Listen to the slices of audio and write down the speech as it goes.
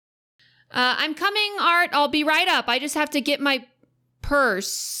I'm coming, Art. I'll be right up. I just have to get my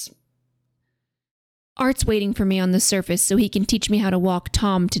purse. Art's waiting for me on the surface so he can teach me how to walk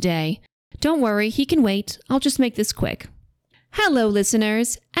Tom today. Don't worry, he can wait. I'll just make this quick. Hello,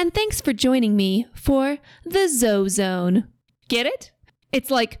 listeners, and thanks for joining me for the Zoe Zone. Get it? It's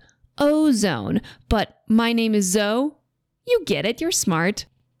like ozone, but my name is Zoe. You get it, you're smart.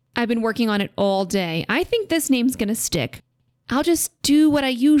 I've been working on it all day. I think this name's gonna stick. I'll just do what I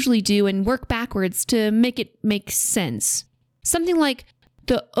usually do and work backwards to make it make sense. Something like,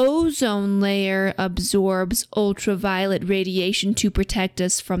 the ozone layer absorbs ultraviolet radiation to protect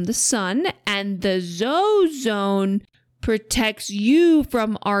us from the sun, and the Zoe Zone protects you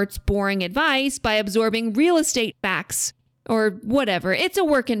from Art's boring advice by absorbing real estate facts. Or whatever, it's a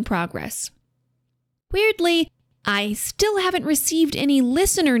work in progress. Weirdly, I still haven't received any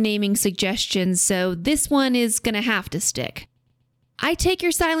listener naming suggestions, so this one is gonna have to stick. I take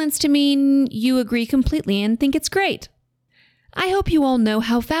your silence to mean you agree completely and think it's great. I hope you all know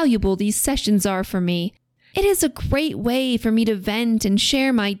how valuable these sessions are for me. It is a great way for me to vent and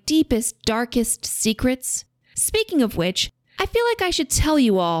share my deepest, darkest secrets. Speaking of which, I feel like I should tell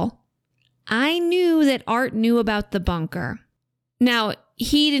you all. I knew that Art knew about the bunker. Now,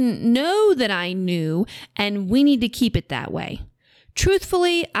 he didn't know that I knew, and we need to keep it that way.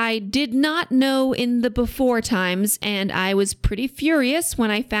 Truthfully, I did not know in the before times, and I was pretty furious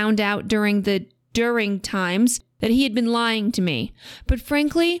when I found out during the during times that he had been lying to me. But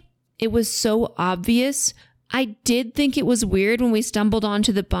frankly, it was so obvious. I did think it was weird when we stumbled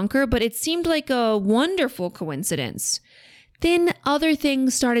onto the bunker, but it seemed like a wonderful coincidence. Then other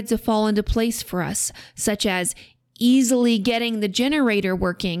things started to fall into place for us, such as easily getting the generator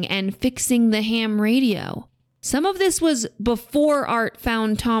working and fixing the ham radio. Some of this was before Art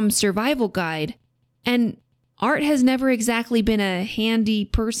found Tom's survival guide, and Art has never exactly been a handy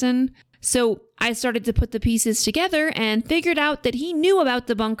person, so I started to put the pieces together and figured out that he knew about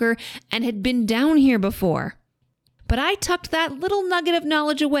the bunker and had been down here before. But I tucked that little nugget of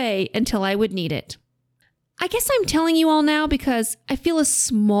knowledge away until I would need it. I guess I'm telling you all now because I feel a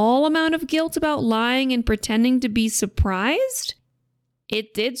small amount of guilt about lying and pretending to be surprised.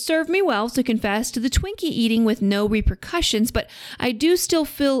 It did serve me well to confess to the Twinkie eating with no repercussions, but I do still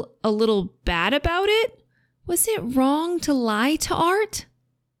feel a little bad about it. Was it wrong to lie to Art?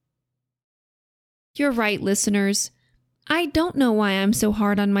 You're right, listeners. I don't know why I'm so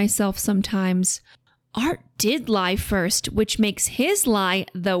hard on myself sometimes. Art did lie first, which makes his lie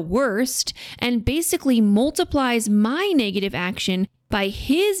the worst and basically multiplies my negative action by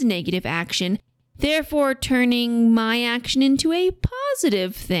his negative action, therefore turning my action into a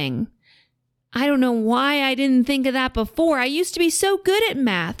positive thing. I don't know why I didn't think of that before. I used to be so good at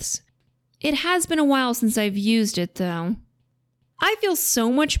maths. It has been a while since I've used it, though. I feel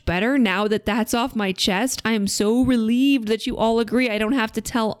so much better now that that's off my chest. I am so relieved that you all agree I don't have to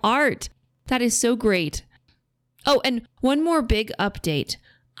tell Art. That is so great. Oh, and one more big update.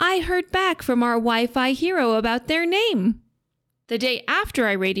 I heard back from our Wi-Fi hero about their name. The day after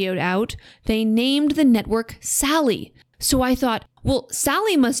I radioed out, they named the network Sally. So I thought, well,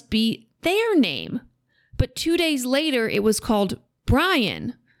 Sally must be their name. But 2 days later, it was called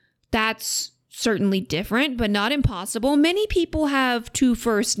Brian. That's certainly different, but not impossible. Many people have two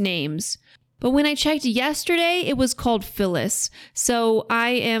first names. But when I checked yesterday, it was called Phyllis. So I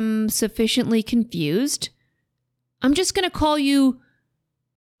am sufficiently confused. I'm just going to call you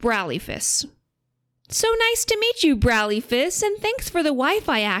Browleyfus. So nice to meet you, Browleyfus, and thanks for the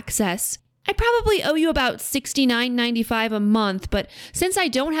Wi-Fi access. I probably owe you about $69.95 a month, but since I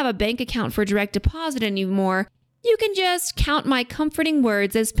don't have a bank account for direct deposit anymore, you can just count my comforting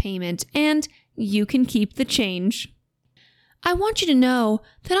words as payment, and you can keep the change. I want you to know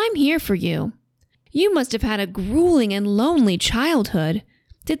that I'm here for you. You must have had a grueling and lonely childhood.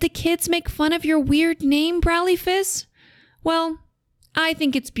 Did the kids make fun of your weird name, Browleyfus? Well, I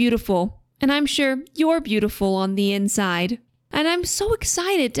think it's beautiful, and I'm sure you're beautiful on the inside. And I'm so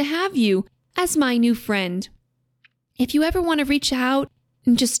excited to have you as my new friend. If you ever want to reach out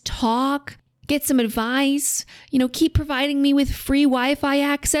and just talk, get some advice, keep providing me with free Wi-Fi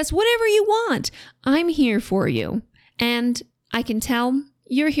access, whatever you want, I'm here for you. And I can tell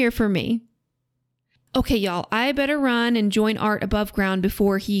you're here for me. Okay, y'all, I better run and join Art above ground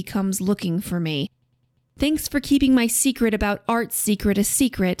before he comes looking for me. Thanks for keeping my secret about Art's secret a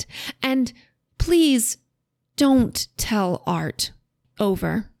secret. And please don't tell Art.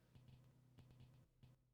 Over.